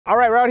All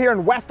right, we're out here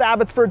in West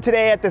Abbotsford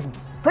today at this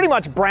pretty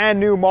much brand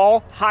new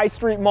mall, High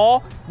Street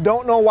Mall.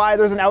 Don't know why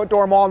there's an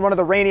outdoor mall in one of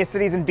the rainiest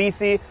cities in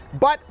BC,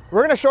 but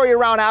we're gonna show you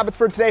around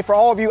Abbotsford today. For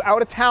all of you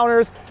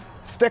out-of-towners,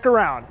 stick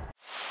around.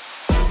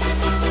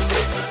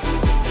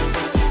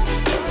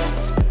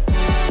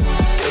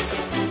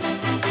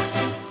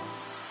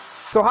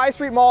 So High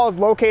Street Mall is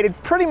located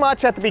pretty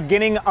much at the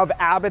beginning of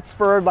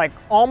Abbotsford, like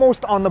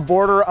almost on the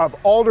border of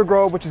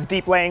Aldergrove, which is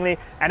Deep Langley,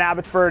 and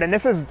Abbotsford. And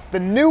this is the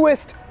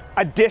newest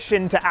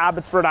addition to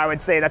Abbotsford, I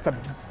would say. That's a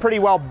pretty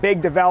well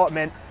big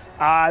development,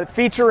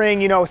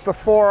 featuring, you know,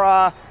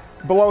 Sephora,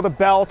 Below the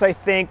Belt, I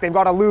think. They've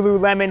got a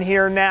Lululemon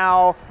here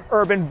now,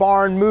 Urban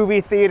Barn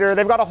movie theater.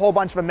 They've got a whole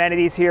bunch of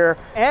amenities here.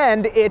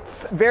 And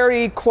it's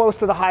very close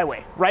to the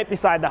highway, right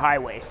beside the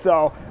highway.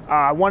 So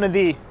one of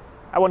the,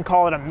 I wouldn't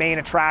call it a main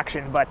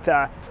attraction,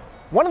 but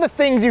one of the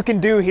things you can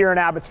do here in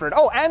Abbotsford.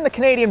 Oh, and the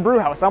Canadian Brew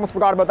House. I almost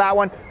forgot about that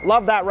one.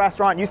 Love that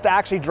restaurant. Used to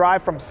actually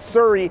drive from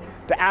Surrey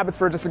to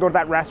Abbotsford just to go to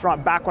that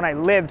restaurant back when I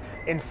lived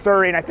in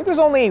Surrey. And I think there's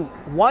only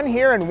one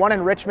here and one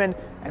in Richmond,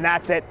 and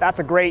that's it. That's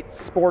a great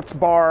sports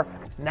bar.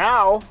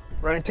 Now,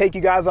 we're gonna take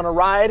you guys on a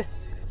ride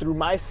through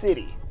my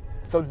city.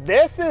 So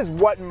this is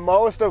what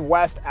most of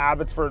West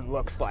Abbotsford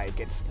looks like.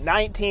 It's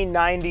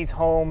 1990s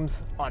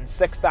homes on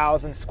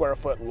 6,000 square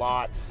foot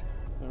lots.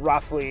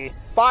 Roughly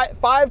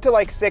five to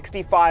like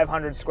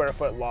 6,500 square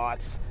foot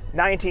lots,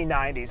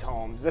 1990s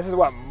homes. This is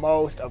what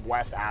most of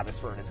West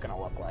Abbotsford is gonna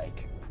look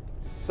like.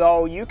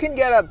 So you can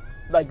get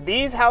like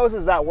these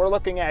houses that we're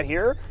looking at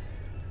here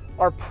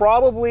are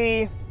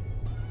probably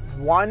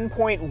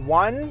 1.1,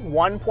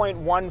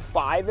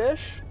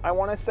 1.15-ish, I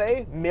wanna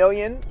say,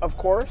 million, of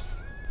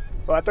course.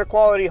 But they're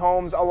quality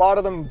homes. A lot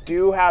of them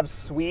do have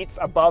suites,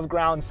 above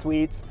ground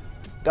suites,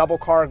 double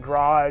car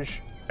garage.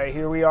 Right,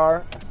 here we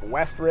are,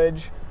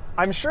 Westridge.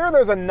 I'm sure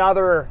there's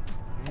another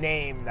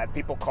name that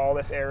people call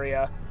this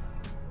area.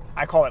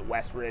 I call it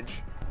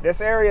Westridge. This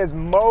area is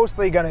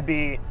mostly gonna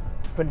be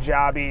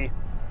Punjabi,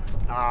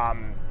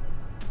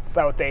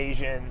 South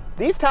Asian.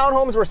 These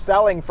townhomes were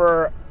selling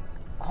for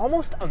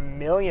almost $1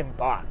 million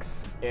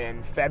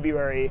in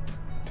February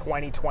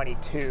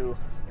 2022.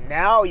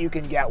 Now you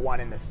can get one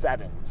in the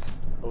sevens,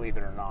 believe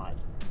it or not.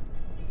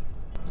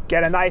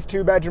 Get a nice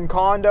 2-bedroom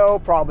condo,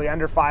 probably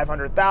under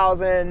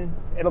 500,000.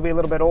 It'll be a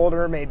little bit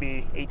older,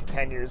 maybe 8 to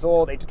 10 years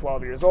old, 8 to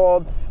 12 years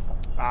old.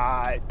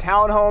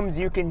 Townhomes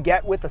you can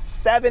get with a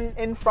 7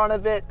 in front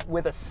of it,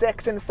 with a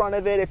 6 in front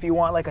of it if you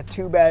want like a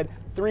 2-bed,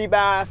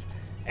 3-bath.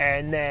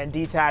 And then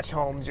detached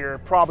homes, you're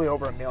probably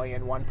over $1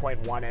 million,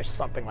 1.1-ish,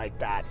 something like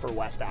that for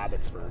West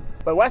Abbotsford.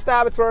 But West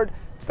Abbotsford,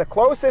 it's the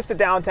closest to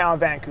downtown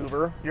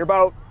Vancouver. You're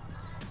about,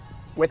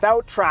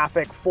 without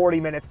traffic,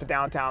 40 minutes to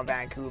downtown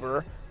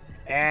Vancouver.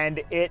 And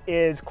it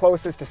is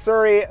closest to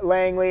Surrey,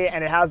 Langley,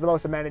 and it has the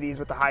most amenities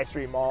with the High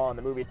Street Mall and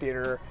the movie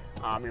theater.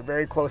 You're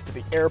very close to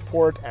the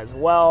airport as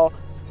well.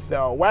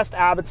 So West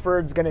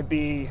Abbotsford's gonna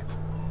be,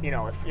 you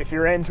know, if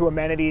you're into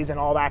amenities and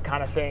all that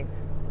kind of thing,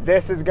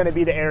 this is gonna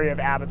be the area of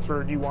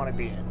Abbotsford you wanna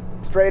be in.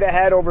 Straight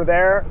ahead over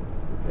there,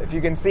 if you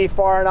can see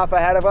far enough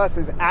ahead of us,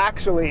 is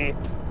actually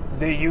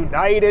the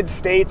United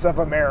States of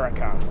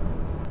America.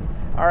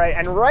 All right,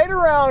 and right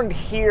around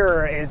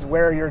here is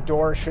where your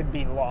door should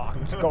be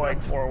locked going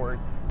forward.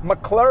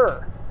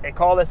 McClure, they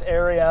call this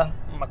area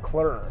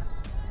McClure.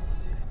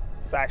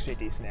 It's actually a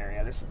decent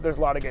area. There's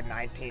a lot of good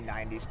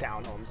 1990s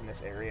townhomes in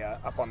this area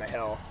up on the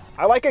hill.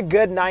 I like a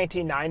good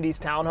 1990s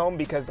townhome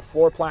because the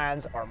floor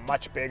plans are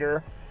much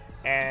bigger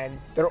and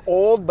they're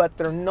old, but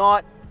they're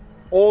not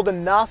old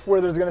enough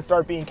where there's gonna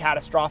start being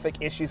catastrophic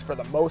issues for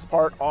the most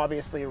part.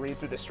 Obviously, read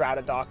through the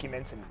strata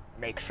documents and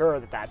make sure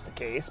that that's the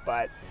case,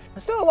 but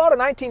there's still a lot of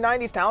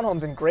 1990s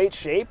townhomes in great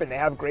shape and they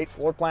have great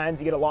floor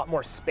plans. You get a lot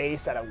more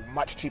space at a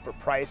much cheaper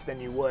price than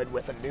you would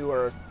with a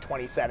newer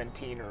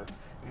 2017 or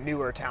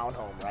newer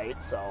townhome,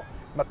 right? So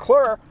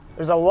McClure,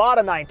 there's a lot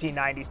of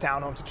 1990s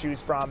townhomes to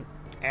choose from.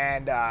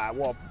 And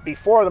well,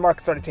 before the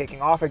market started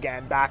taking off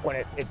again, back when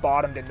it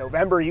bottomed in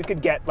November, you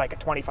could get like a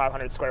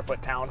 2,500 square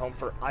foot townhome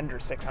for under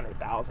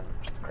 600,000,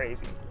 which is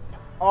crazy.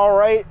 All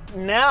right,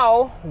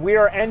 now we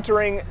are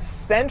entering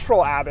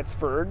central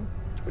Abbotsford,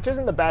 which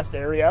isn't the best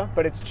area,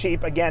 but it's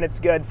cheap. Again, it's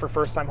good for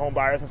first-time home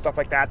buyers and stuff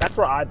like that. That's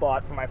where I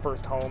bought for my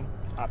first home,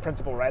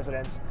 principal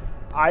residence.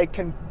 I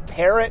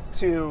compare it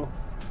to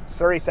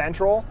Surrey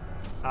Central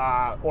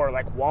or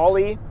like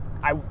Whalley,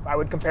 I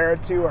would compare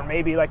it to, or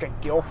maybe like a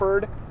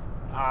Guildford.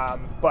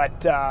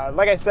 But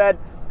like I said,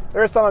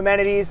 there are some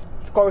amenities,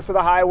 it's close to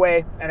the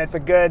highway, and it's a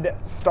good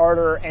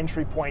starter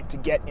entry point to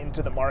get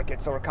into the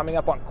market. So we're coming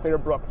up on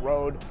Clearbrook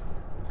Road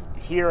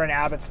here in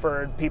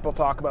Abbotsford. People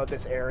talk about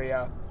this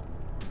area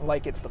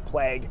like it's the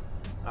plague.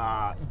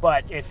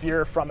 But if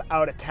you're from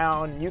out of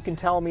town, you can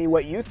tell me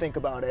what you think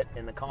about it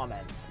in the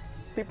comments.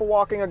 People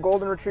walking a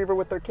golden retriever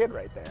with their kid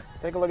right there.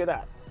 Take a look at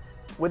that.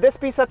 Would this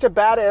be such a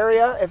bad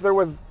area if there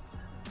was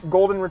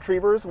golden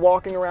retrievers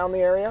walking around the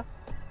area?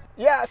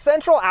 Yeah,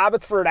 Central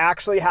Abbotsford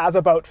actually has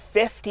about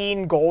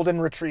 15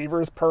 golden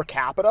retrievers per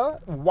capita,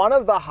 one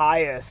of the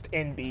highest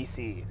in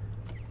BC.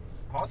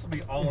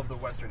 possibly all of the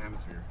Western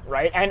Hemisphere.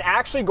 Right, and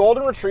actually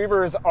golden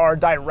retrievers are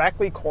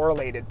directly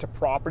correlated to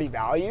property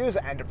values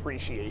and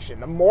appreciation.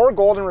 The more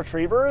golden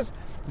retrievers,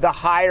 the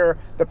higher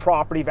the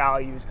property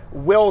values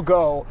will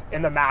go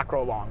in the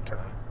macro long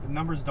term. The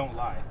numbers don't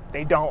lie.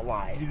 They don't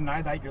lie. If you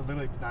deny that, you're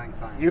literally denying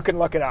science. You can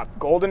look it up.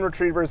 Golden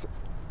retrievers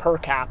per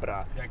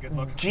capita. Yeah, good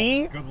luck.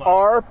 GRPC.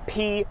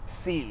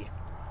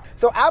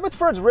 So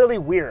Abbotsford's really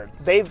weird.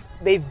 They've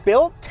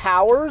built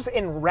towers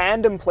in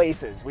random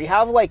places. We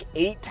have like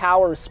 8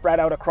 towers spread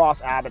out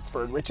across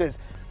Abbotsford, which is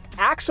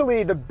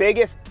actually the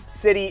biggest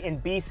city in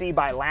BC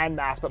by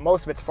landmass, but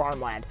most of it's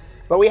farmland.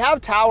 But we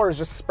have towers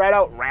just spread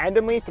out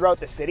randomly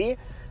throughout the city,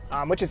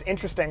 which is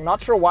interesting.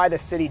 Not sure why the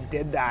city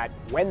did that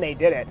when they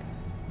did it.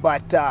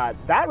 But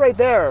that right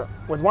there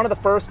was one of the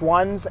first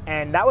ones,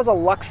 and that was a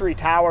luxury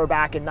tower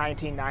back in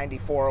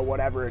 1994 or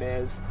whatever it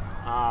is.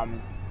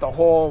 The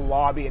whole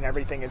lobby and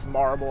everything is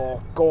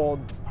marble,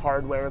 gold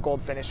hardware,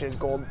 gold finishes,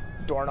 gold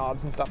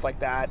doorknobs and stuff like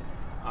that.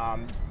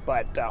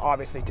 But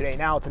obviously today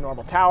now it's a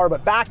normal tower.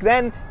 But back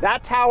then,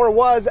 that tower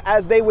was,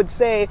 as they would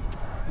say,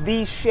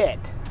 the shit.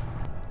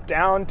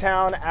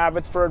 Downtown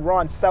Abbotsford, we're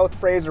on South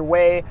Fraser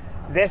Way.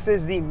 This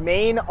is the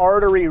main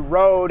artery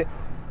road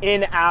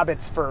in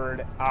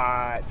Abbotsford.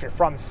 If you're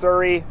from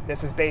Surrey,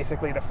 this is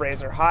basically the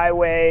Fraser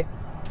Highway.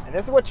 And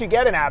this is what you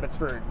get in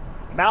Abbotsford.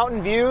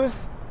 Mountain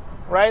views,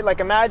 right? Like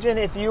imagine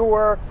if you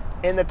were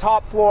in the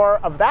top floor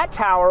of that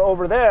tower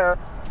over there,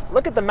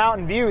 look at the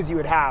mountain views you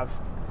would have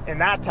in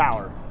that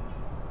tower.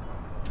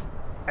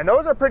 And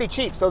those are pretty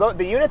cheap. So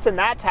the units in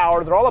that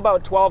tower, they're all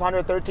about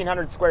 1,200,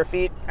 1,300 square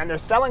feet, and they're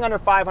selling under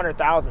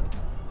 500,000.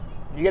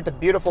 You get the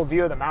beautiful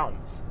view of the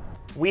mountains.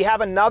 We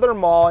have another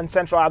mall in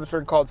Central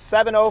Abbotsford called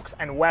Seven Oaks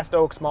and West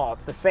Oaks Mall.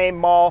 It's the same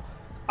mall,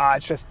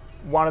 it's just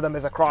one of them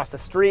is across the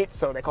street,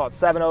 so they call it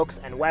Seven Oaks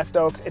and West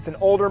Oaks. It's an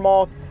older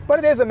mall, but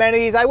it is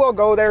amenities. I will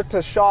go there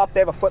to shop. They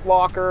have a Foot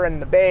Locker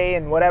and the Bay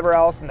and whatever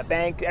else, and the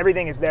bank,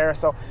 everything is there.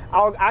 So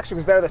I actually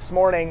was there this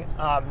morning.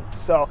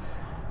 So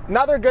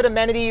another good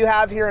amenity you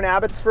have here in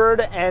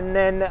Abbotsford. And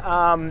then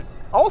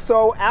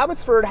also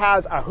Abbotsford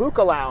has a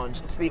hookah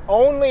lounge. It's the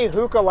only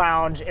hookah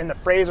lounge in the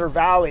Fraser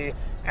Valley,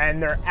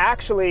 and they're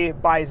actually,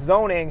 by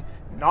zoning,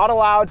 not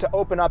allowed to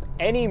open up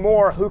any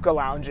more hookah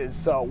lounges.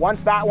 So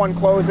once that one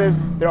closes,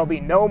 there'll be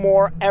no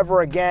more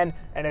ever again,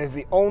 and it is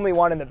the only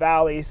one in the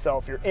valley. So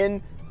if you're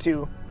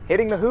into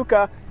hitting the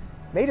hookah,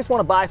 you may just want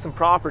to buy some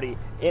property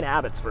in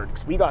Abbotsford,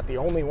 because we got the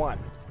only one.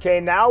 Okay,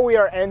 now we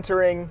are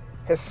entering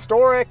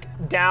historic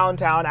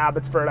downtown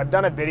Abbotsford. I've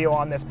done a video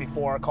on this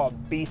before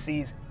called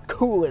BC's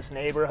coolest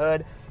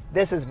neighborhood.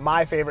 This is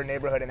my favorite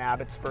neighborhood in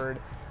Abbotsford.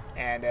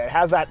 And it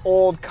has that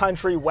old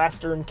country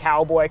western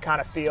cowboy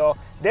kind of feel.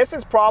 This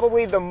is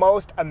probably the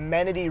most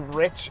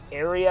amenity-rich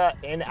area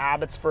in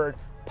Abbotsford.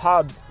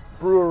 Pubs,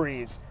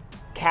 breweries,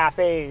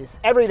 cafes,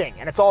 everything.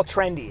 And it's all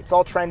trendy. It's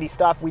all trendy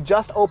stuff. We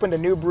just opened a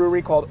new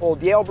brewery called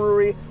Old Yale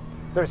Brewery.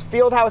 There's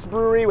Fieldhouse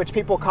Brewery, which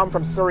people come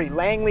from Surrey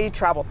Langley,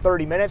 travel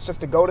 30 minutes just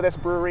to go to this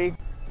brewery.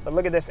 But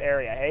look at this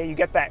area, hey? You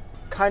get that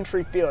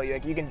country feel.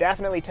 You can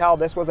definitely tell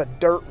this was a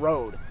dirt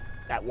road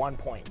at one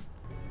point.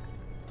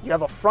 You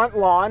have a front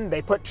lawn.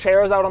 They put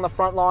chairs out on the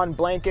front lawn,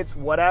 blankets,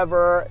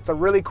 whatever. It's a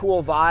really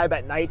cool vibe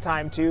at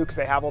nighttime too, because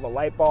they have all the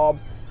light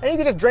bulbs. And you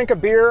can just drink a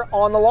beer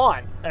on the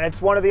lawn. And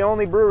it's one of the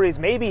only breweries,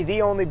 maybe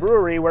the only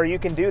brewery, where you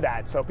can do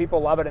that. So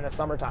people love it in the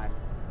summertime.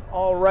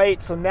 All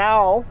right, so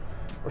now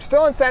we're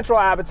still in Central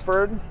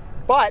Abbotsford,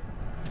 but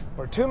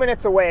we're 2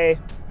 minutes away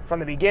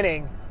from the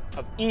beginning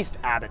of East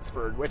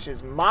Abbotsford, which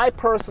is my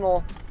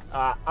personal,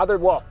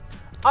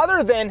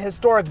 other than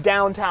historic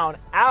downtown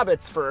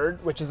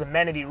Abbotsford, which is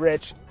amenity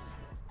rich,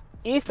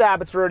 East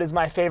Abbotsford is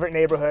my favorite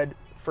neighborhood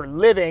for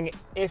living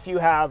if you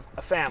have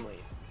a family.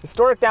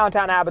 Historic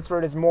downtown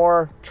Abbotsford is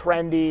more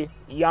trendy,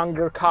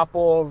 younger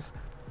couples,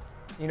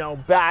 you know,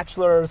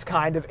 bachelors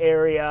kind of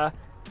area.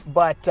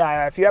 But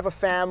if you have a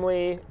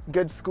family,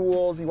 good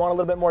schools, you want a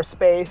little bit more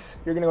space,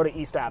 you're gonna go to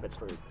East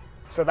Abbotsford.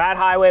 So that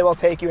highway will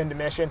take you into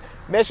Mission.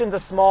 Mission's a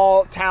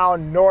small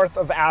town north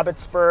of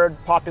Abbotsford,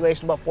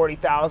 population about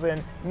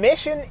 40,000.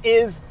 Mission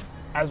is,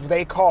 as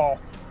they call,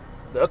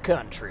 the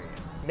country.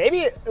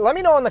 Maybe, let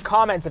me know in the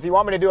comments if you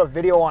want me to do a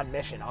video on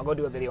Mission. I'll go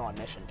do a video on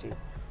Mission too.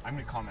 I'm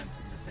gonna comment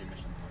and just say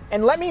Mission.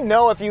 And let me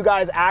know if you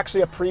guys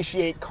actually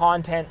appreciate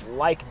content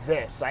like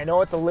this. I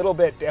know it's a little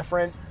bit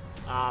different,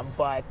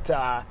 but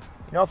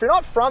you know, if you're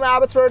not from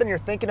Abbotsford and you're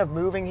thinking of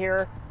moving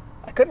here,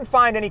 I couldn't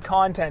find any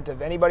content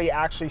of anybody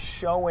actually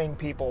showing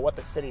people what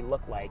the city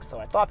looked like, so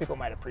I thought people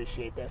might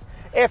appreciate this.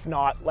 If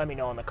not, let me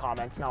know in the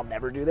comments and I'll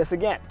never do this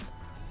again.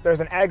 There's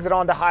an exit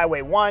onto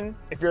Highway 1.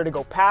 If you're to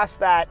go past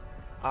that,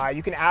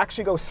 you can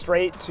actually go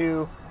straight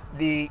to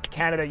the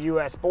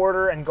Canada-US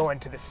border and go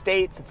into the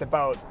States. It's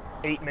about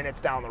 8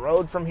 minutes down the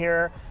road from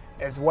here,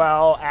 as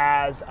well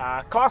as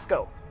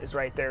Costco is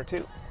right there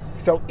too.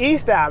 So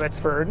East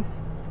Abbotsford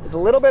is a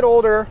little bit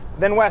older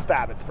than West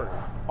Abbotsford.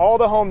 All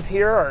the homes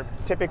here are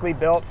typically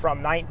built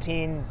from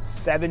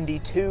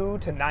 1972 to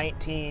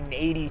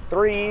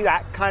 1983,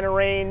 that kind of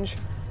range.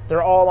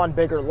 They're all on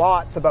bigger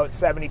lots, about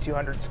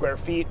 7,200 square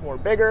feet or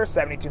bigger,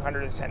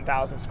 7,200 to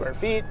 10,000 square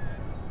feet.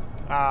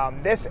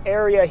 This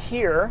area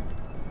here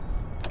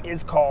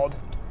is called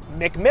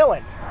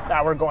McMillan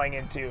that we're going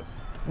into.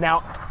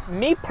 Now,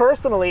 me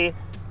personally,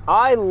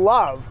 I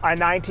love a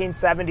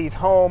 1970s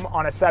home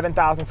on a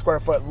 7,000 square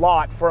foot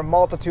lot for a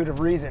multitude of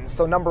reasons.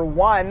 So number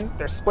one,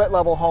 they're split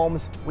level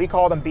homes. We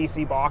call them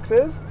BC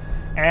boxes.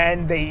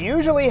 And they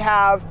usually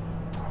have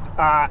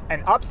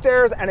an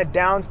upstairs and a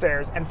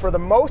downstairs. And for the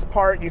most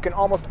part, you can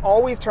almost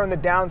always turn the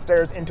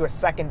downstairs into a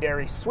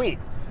secondary suite.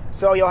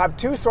 So you'll have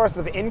two sources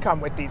of income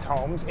with these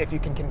homes if you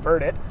can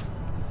convert it,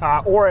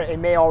 or it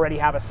may already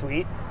have a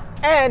suite.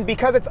 And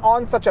because it's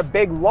on such a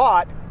big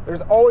lot,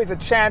 there's always a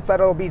chance that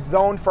it'll be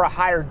zoned for a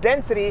higher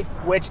density,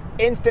 which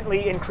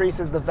instantly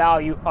increases the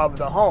value of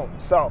the home.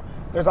 So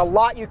there's a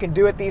lot you can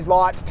do with these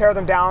lots: tear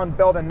them down,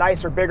 build a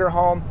nicer, bigger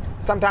home.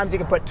 Sometimes you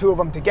can put two of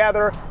them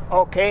together.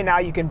 Okay, now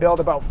you can build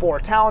about 4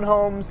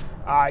 townhomes.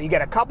 You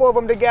get a couple of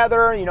them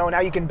together, now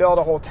you can build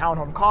a whole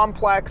townhome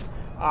complex.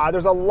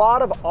 There's a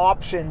lot of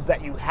options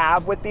that you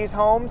have with these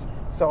homes.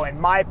 So in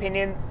my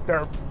opinion,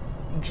 they're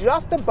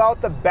just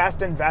about the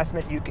best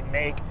investment you can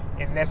make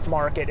in this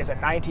market is a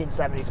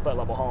 1970 split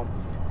level home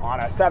on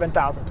a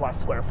 7,000 plus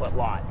square foot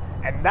lot.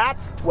 And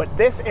that's what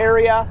this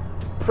area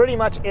pretty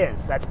much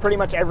is. That's pretty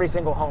much every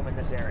single home in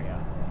this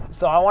area.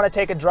 So I want to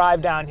take a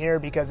drive down here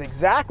because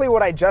exactly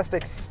what I just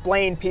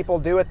explained people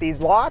do at these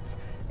lots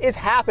is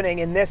happening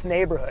in this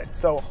neighborhood.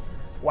 So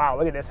wow,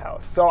 look at this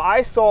house. So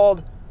I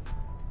sold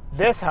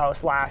this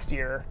house last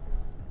year.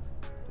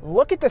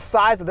 Look at the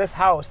size of this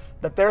house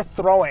that they're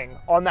throwing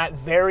on that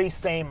very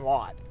same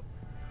lot.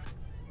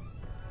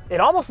 It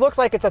almost looks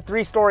like it's a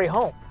 3-story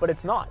home, but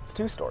it's not. It's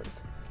 2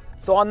 stories.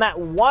 So on that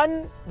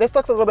one, this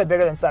looks a little bit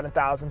bigger than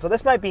 7,000. So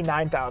this might be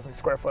 9,000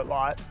 square foot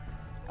lot.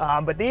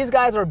 But these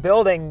guys are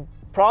building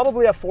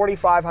probably a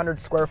 4,500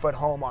 square foot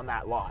home on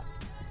that lot,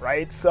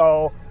 right?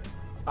 So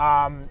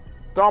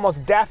they're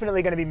almost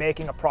definitely going to be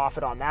making a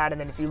profit on that. And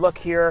then if you look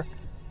here,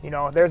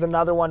 there's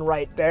another one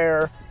right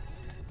there.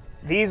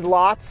 These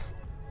lots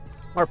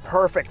are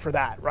perfect for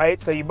that,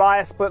 right? So you buy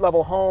a split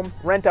level home,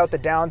 rent out the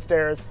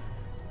downstairs.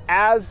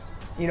 As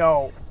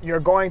you're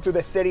going through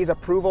the city's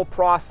approval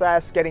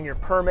process, getting your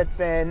permits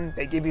in,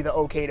 they give you the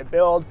okay to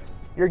build.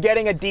 You're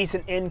getting a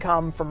decent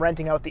income from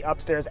renting out the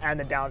upstairs and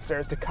the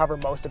downstairs to cover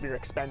most of your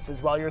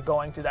expenses while you're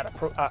going through that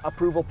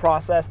approval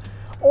process.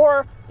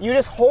 Or you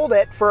just hold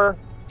it for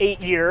 8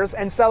 years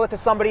and sell it to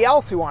somebody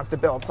else who wants to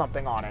build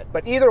something on it.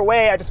 But either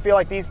way, I just feel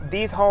like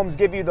these homes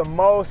give you the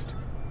most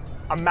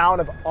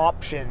amount of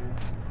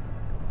options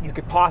you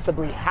could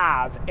possibly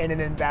have in an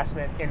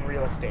investment in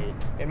real estate,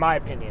 in my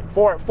opinion,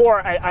 for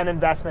an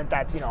investment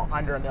that's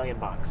under $1 million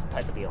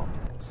type of deal.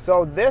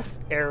 So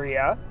this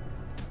area,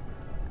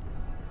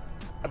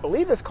 I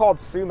believe, is called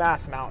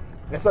Sumas Mountain.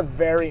 It's a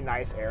very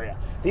nice area.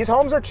 These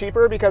homes are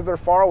cheaper because they're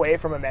far away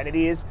from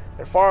amenities.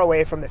 They're far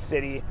away from the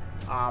city.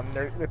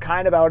 They're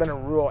kind of out in a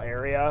rural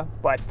area,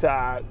 but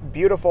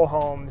beautiful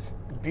homes,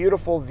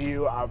 beautiful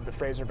view of the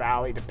Fraser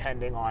Valley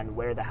depending on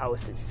where the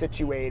house is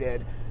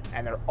situated.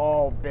 And they're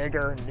all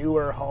bigger,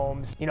 newer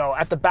homes.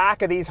 At the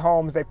back of these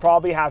homes, they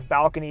probably have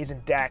balconies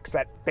and decks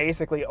that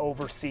basically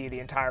oversee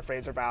the entire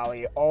Fraser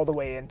Valley, all the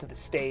way into the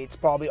States,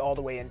 probably all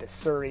the way into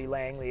Surrey,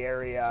 Langley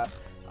area.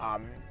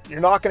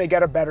 You're not going to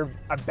get a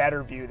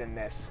better view than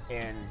this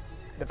in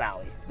the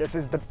valley. This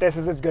is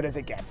as good as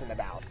it gets in the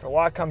valley. So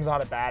what comes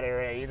on a bad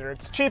area? Either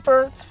it's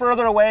cheaper, it's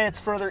further away, it's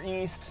further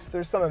east.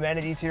 There's some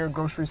amenities here,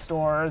 grocery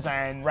stores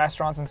and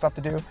restaurants and stuff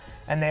to do.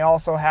 And they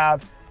also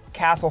have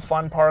Castle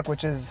Fun Park,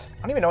 which is,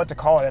 I don't even know what to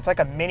call it. It's like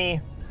a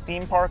mini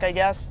theme park, I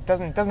guess.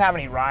 Doesn't have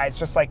any rides,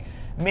 just like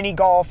mini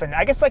golf and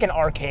I guess like an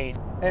arcade.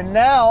 And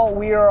now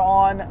we are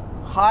on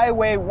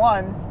Highway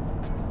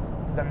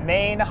 1, the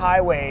main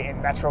highway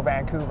in Metro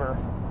Vancouver.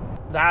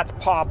 That's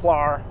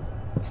Poplar,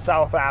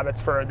 South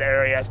Abbotsford, the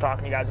area I was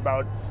talking to you guys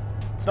about.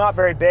 It's not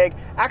very big.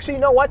 Actually,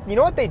 you know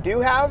what they do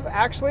have,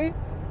 actually?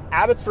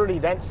 Abbotsford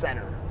Event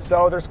Center.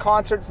 So there's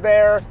concerts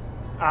there.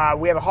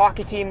 We have a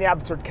hockey team, the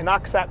Abbotsford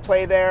𝐎𝐄𝐒, that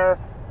play there.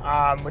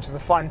 Which is a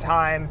fun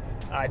time.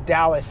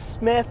 Dallas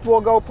Smith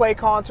will go play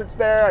concerts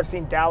there. I've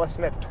seen Dallas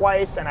Smith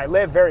twice, and I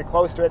live very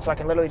close to it, so I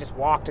can literally just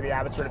walk to the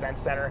Abbotsford Event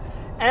Center.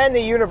 And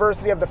the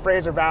University of the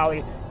Fraser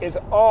Valley is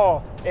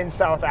all in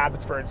South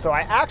Abbotsford. So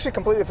I actually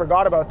completely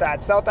forgot about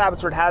that. South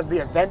Abbotsford has the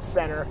Event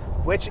Center,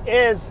 which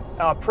is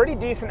a pretty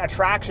decent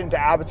attraction to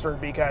Abbotsford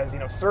because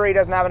Surrey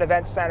doesn't have an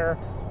event center.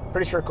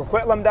 Pretty sure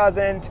𝐕𝐶𝐄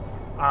doesn't.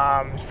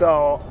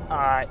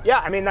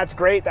 Yeah, I mean, that's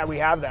great that we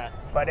have that.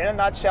 But in a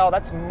nutshell,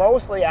 that's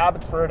mostly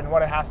Abbotsford and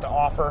what it has to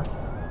offer.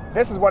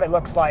 This is what it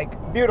looks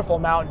like. Beautiful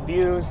mountain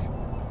views.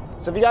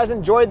 So if you guys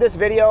enjoyed this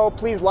video,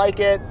 please like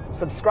it,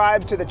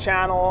 subscribe to the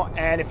channel,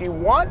 and if you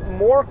want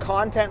more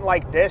content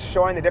like this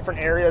showing the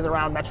different areas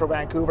around Metro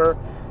Vancouver,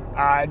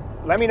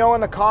 let me know in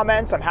the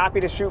comments. I'm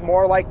happy to shoot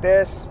more like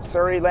this,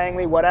 Surrey,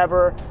 Langley,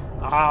 whatever.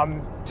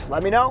 Just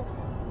let me know.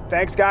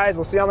 Thanks, guys.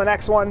 We'll see you on the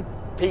next one.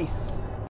 Peace.